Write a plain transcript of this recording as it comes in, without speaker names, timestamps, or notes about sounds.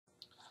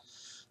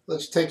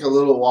Let's take a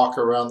little walk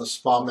around the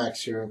Spa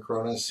Max here in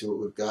Corona and see what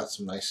we've got.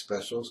 Some nice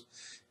specials.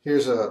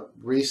 Here's a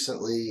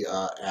recently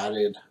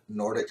added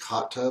Nordic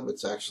hot tub.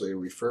 It's actually a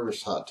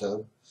refurbished hot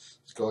tub.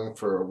 It's going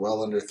for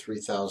well under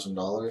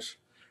 $3,000.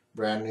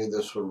 Brand new,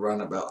 this would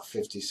run about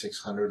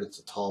 $5,600. It's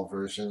a tall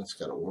version. It's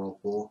got a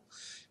whirlpool.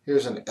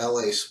 Here's an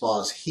LA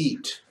Spas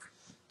Heat.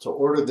 To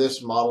order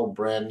this model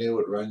brand new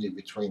would run you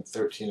between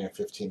 $13,000 and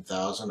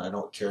 $15,000. I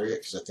don't carry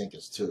it because I think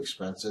it's too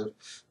expensive.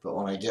 But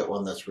when I get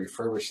one that's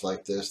refurbished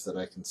like this that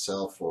I can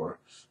sell for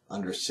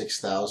under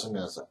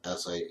 $6,000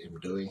 as I am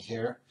doing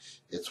here,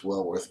 it's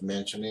well worth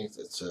mentioning.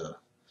 It's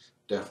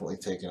definitely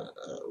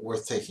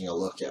worth taking a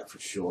look at for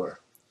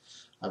sure.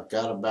 I've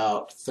got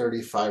about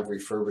 35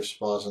 refurbished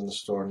spas in the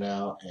store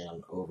now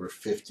and over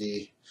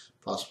 50,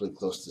 possibly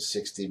close to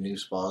 60 new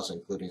spas,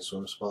 including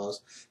swim spas.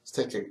 Let's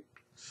take a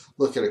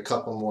look at a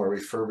couple more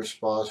refurbished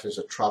spas. Here's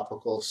a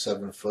tropical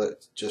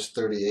 7-foot, just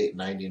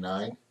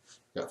 $38.99.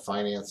 Got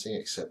financing,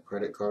 accept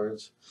credit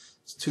cards.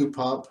 It's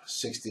 2-pump,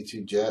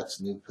 62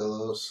 jets, new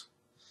pillows.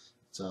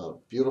 It's a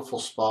beautiful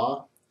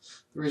spa.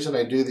 The reason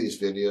I do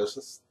these videos,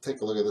 let's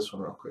take a look at this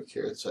one real quick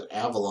here. It's an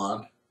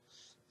Avalon.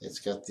 It's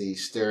got the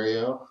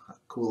stereo,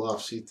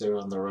 cool-off seat there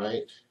on the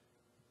right.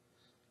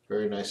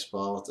 Very nice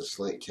spa with the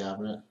slate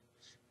cabinet.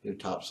 New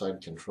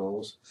topside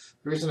controls.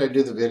 The reason I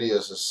do the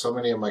videos is so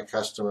many of my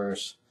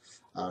customers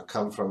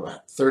come from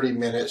 30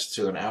 minutes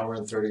to an hour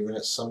and 30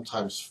 minutes,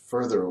 sometimes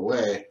further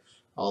away,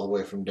 all the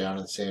way from down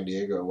in San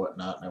Diego or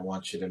whatnot, and I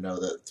want you to know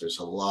that there's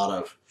a lot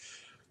of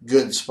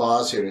good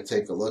spas here to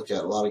take a look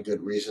at, a lot of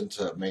good reason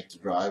to make the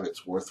drive.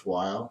 It's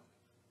worthwhile.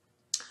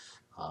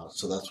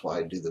 So that's why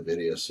I do the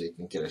video, so you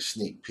can get a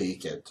sneak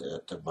peek at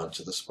a bunch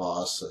of the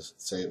spas to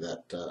say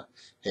that,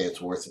 hey,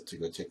 it's worth it to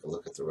go take a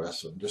look at the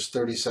rest of them. Just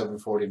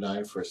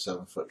 $37.49 for a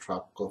 7-foot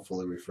tropical,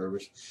 fully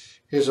refurbished.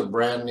 Here's a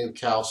brand new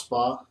Cal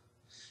Spa.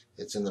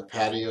 It's in the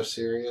patio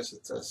series.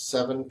 It's a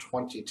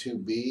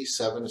 722B.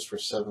 7 is for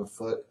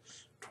 7-foot,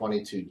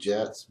 22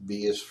 jets.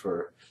 B is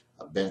for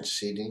bench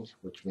seating,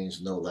 which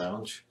means no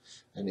lounge.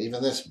 And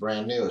even this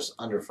brand new is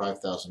under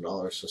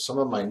 $5,000. So some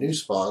of my new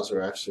spas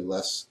are actually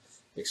less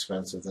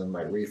expensive than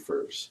my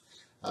refurbs.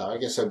 I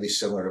guess that'd be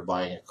similar to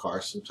buying a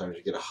car. Sometimes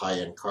you get a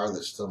high-end car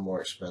that's still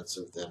more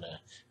expensive than a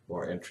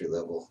more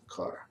entry-level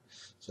car.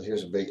 So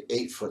here's a big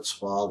 8-foot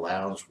spa,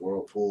 lounge,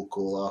 whirlpool,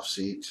 cool-off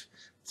seat.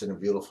 It's in a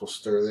beautiful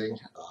Sterling.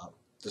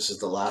 This is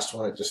the last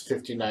one at just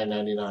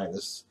 $59.99.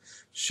 This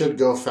should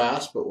go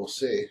fast, but we'll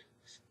see.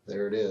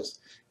 There it is.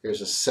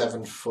 Here's a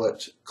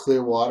 7-foot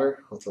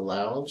Clearwater with a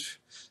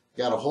lounge.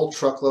 Got a whole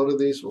truckload of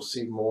these. We'll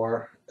see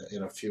more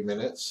in a few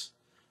minutes.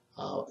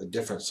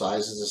 Different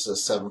sizes. This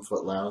is a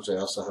 7-foot lounge. I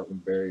also have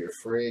them barrier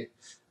free.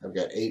 I've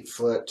got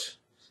 8-foot,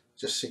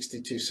 just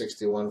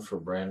 $62.61 for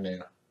brand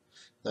new.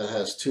 That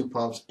has 2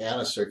 pumps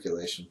and a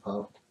circulation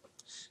pump.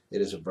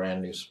 It is a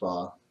brand new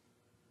spa.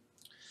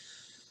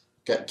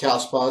 Got Cal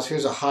Spas.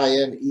 Here's a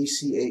high-end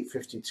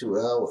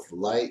EC852L with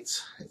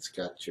lights. It's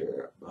got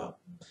your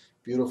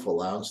beautiful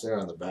lounge there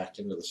on the back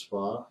end of the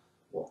spa.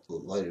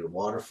 Lighted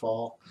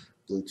waterfall,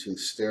 Bluetooth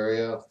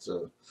stereo. It's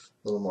a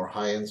little more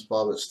high-end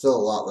spa, but still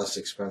a lot less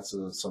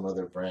expensive than some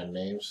other brand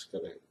names.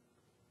 Got an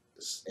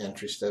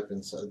entry step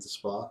inside the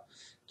spa,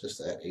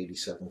 just at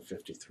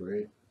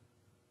 $87.53.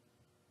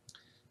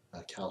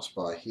 Cal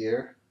Spa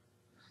here.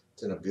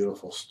 It's in a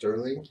beautiful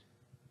Sterling.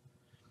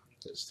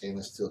 Got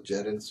stainless steel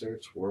jet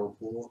inserts,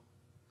 whirlpool.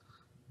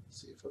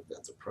 Let's see if I've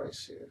got the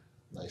price here.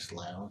 Nice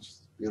lounge,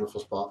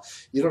 beautiful spa.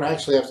 You don't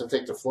actually have to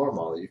take the floor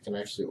model. You can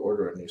actually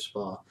order a new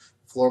spa.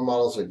 Floor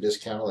models are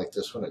discounted like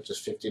this one at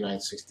just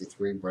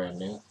 $59.63 brand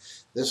new.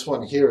 This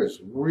one here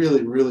is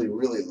really, really,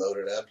 really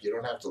loaded up. You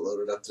don't have to load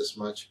it up this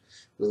much.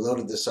 We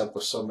loaded this up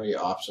with so many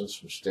options,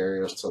 from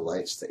stereos to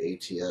lights to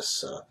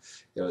ATS.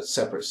 It's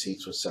separate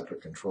seats with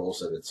separate controls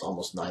that it's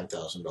almost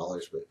 $9,000,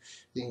 but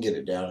you can get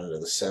it down into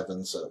the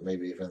 7s,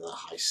 maybe even the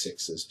high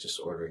 6s,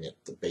 just ordering it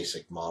the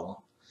basic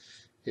model.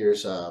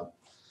 Here's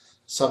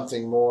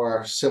something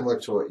more similar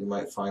to what you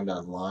might find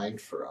online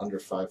for under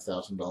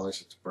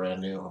 $5,000. It's a brand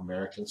new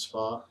American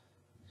spa.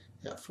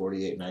 Got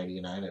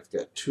 $48.99. I've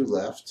got 2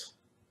 left.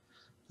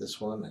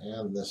 This one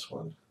and this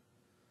one.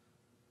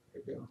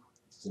 There you go.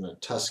 It's in a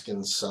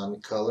Tuscan sun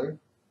color.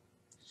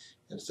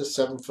 And it's a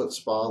 7-foot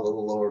spa, a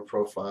little lower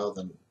profile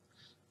than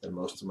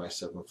most of my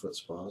 7-foot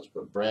spas,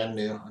 but brand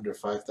new, under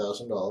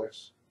 $5,000.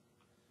 Let's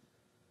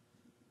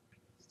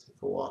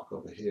take a walk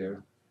over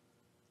here.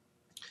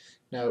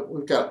 Now,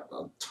 we've got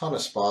a ton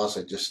of spas.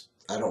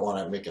 I don't want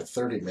to make a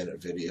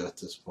 30-minute video at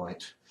this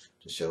point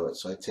to show it,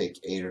 so I take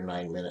 8 or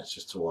 9 minutes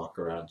just to walk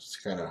around,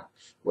 just to kind of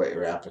whet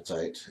your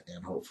appetite,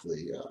 and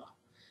hopefully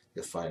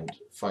you'll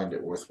find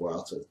it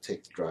worthwhile to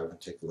take the drive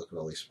and take a look at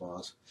all these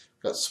spas.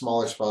 Got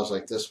smaller spas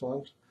like this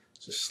one,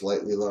 just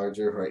slightly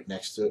larger right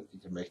next to it. You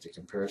can make the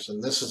comparison.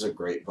 This is a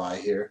great buy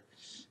here.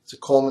 It's a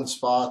Coleman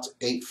spa. It's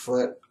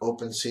 8-foot,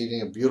 open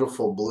seating, a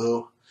beautiful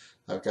blue.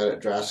 I've got it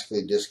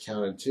drastically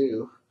discounted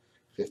too.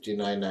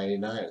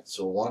 $59.99. It's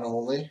a one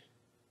only.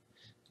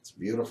 It's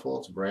beautiful.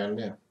 It's brand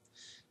new.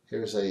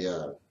 Here's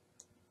a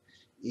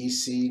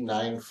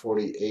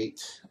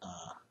EC948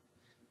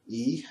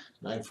 E,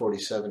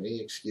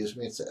 947E, excuse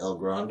me. It's an El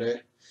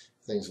Grande.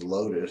 Thing's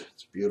loaded.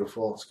 It's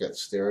beautiful. It's got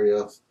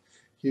stereo,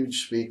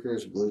 huge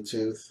speakers,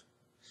 Bluetooth,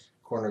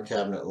 corner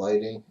cabinet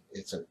lighting.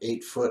 It's an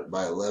 8-foot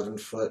by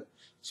 11-foot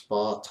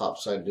spa,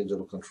 topside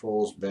digital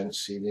controls, bench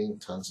seating,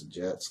 tons of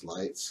jets,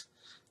 lights.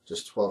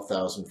 Just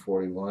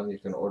 $12,041. You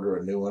can order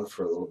a new one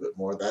for a little bit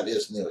more. That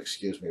is new,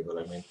 excuse me, but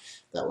I mean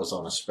that was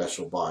on a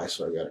special buy,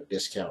 so I got a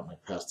discount and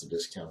I passed the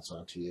discounts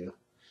on to you.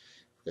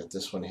 Got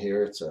this one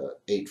here. It's a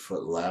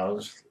 8-foot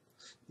lounge,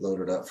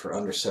 loaded up for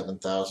under $7,000.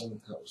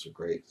 That was a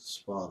great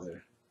spa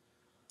there.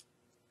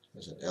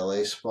 There's an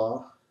LA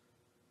spa.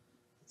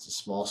 It's a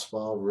small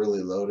spa,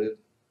 really loaded.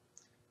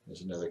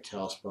 There's another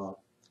Cal spa.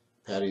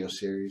 Patio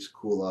series,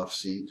 cool off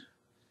seat,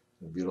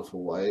 in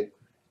beautiful white.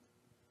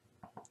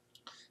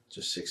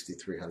 Just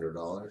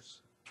 $6,300.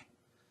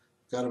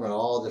 Got them at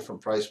all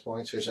different price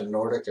points. Here's a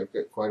Nordic. I've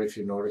got quite a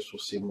few Nordics. We'll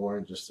see more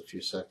in just a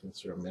few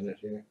seconds or a minute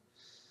here.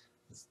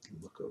 Let's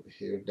look over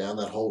here. Down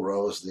that whole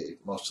row is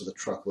most of the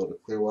truckload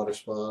of Clearwater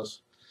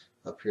spas.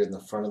 Up here in the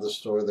front of the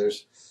store,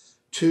 there's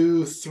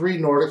 3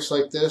 Nordics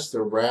like this.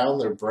 They're round.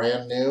 They're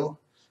brand new.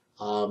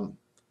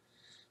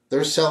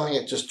 They're selling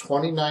at just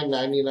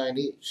 $29.99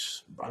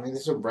 each. I mean,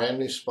 these are brand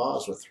new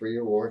spas with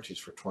 3-year warranties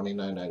for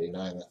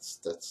 $29.99.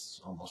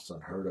 That's almost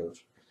unheard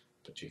of.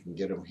 But you can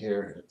get them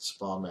here at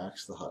Spa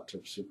Max, the Hot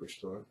Tub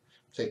Superstore. I'm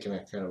taking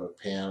a kind of a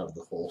pan of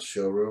the whole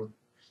showroom.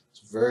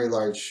 It's a very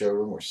large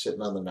showroom. We're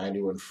sitting on the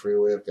 91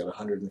 freeway. I've got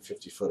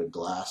 150 foot of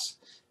glass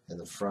in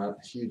the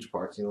front. Huge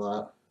parking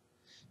lot.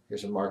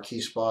 Here's a marquee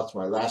spa. It's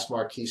my last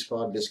marquee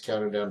spa,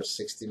 discounted down to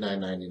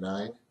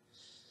 $69.99.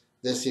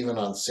 This, even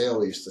on sale,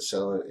 we used to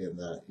sell it in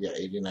the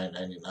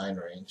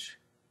 $89.99 range.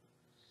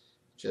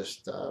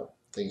 Just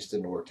things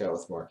didn't work out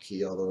with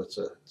marquee, although it's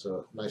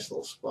a nice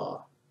little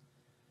spa.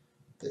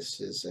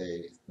 This is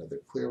another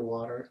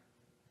Clearwater.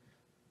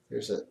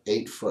 There's an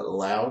 8-foot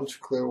lounge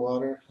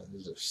Clearwater.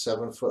 There's a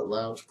 7-foot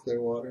lounge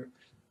Clearwater.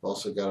 I've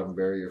also got them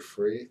barrier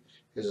free.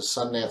 Here's a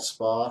Sundance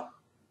Spa,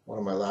 one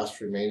of my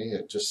last remaining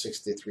at just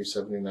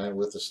 $63.79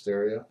 with a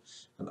stereo.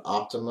 An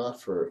Optima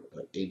for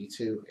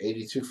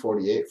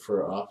 $82.48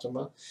 for an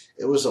Optima.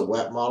 It was a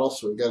wet model,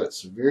 so we've got it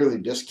severely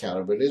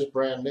discounted, but it is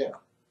brand new.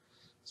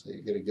 So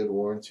you get a good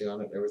warranty on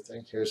it and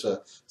everything. Here's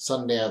a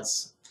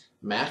Sundance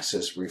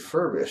Maxis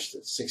refurbished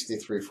at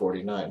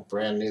 $63.49.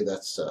 Brand new.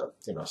 That's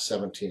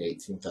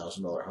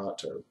 $17,000-$18,000 hot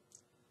tub.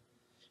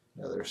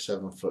 Another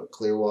 7-foot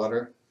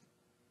Clearwater.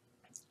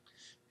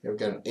 Here we've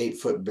got an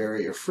 8-foot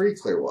barrier-free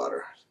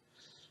Clearwater.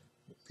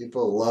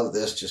 People love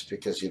this just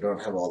because you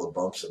don't have all the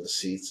bumps in the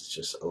seats. It's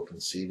just open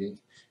seating.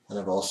 And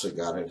I've also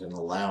got it in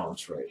a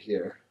lounge right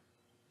here.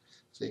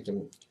 So you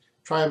can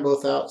try them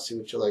both out, see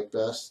what you like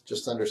best.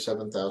 Just under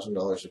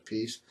 $7,000 a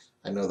piece.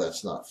 I know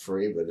that's not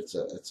free, but it's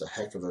a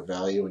heck of a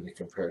value when you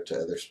compare it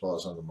to other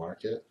spas on the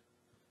market.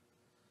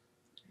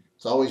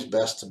 It's always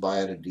best to buy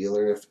at a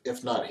dealer.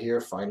 If not here,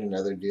 find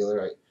another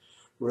dealer. I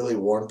really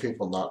warn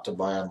people not to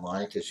buy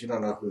online because you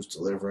don't know who's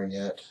delivering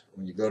it.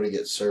 When you go to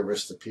get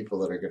service, the people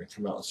that are going to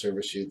come out and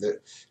service you,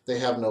 they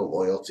have no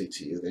loyalty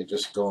to you. They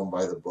just go and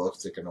buy the book.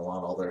 They're going to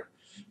want all their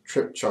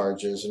trip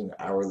charges and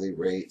hourly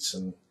rates,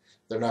 and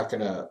they're not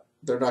going to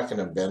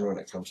bend when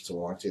it comes to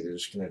warranty. They're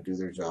just going to do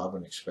their job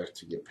and expect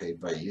to get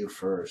paid by you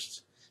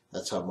first.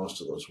 That's how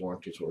most of those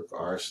warranties work.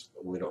 Ours,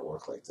 we don't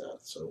work like that.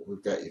 So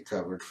we've got you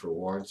covered for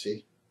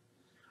warranty.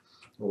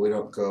 We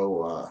don't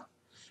go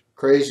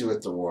crazy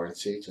with the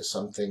warranty because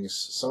some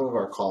of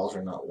our calls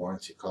are not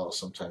warranty calls.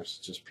 Sometimes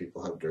it's just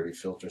people have dirty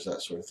filters,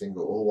 that sort of thing.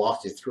 But we'll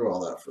walk you through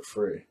all that for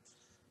free.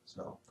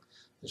 So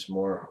there's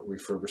more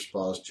refurbished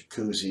spas,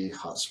 jacuzzi,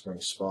 hot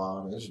spring spa.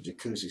 I mean, there's a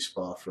jacuzzi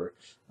spa for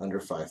under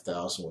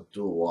 $5,000 with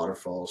dual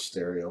waterfalls,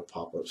 stereo,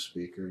 pop-up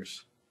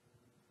speakers.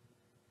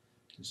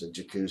 There's a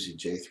jacuzzi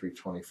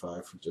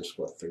J325 for just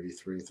what,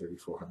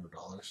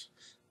 $3,400.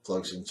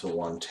 Plugs into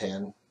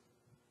 110.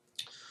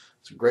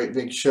 It's a great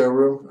big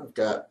showroom. I've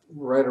got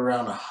right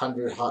around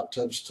 100 hot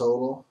tubs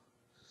total.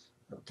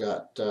 I've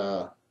got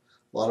a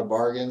lot of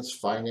bargains,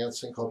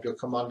 financing. Hope you'll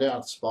come on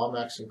down. Spa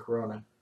Max in Corona.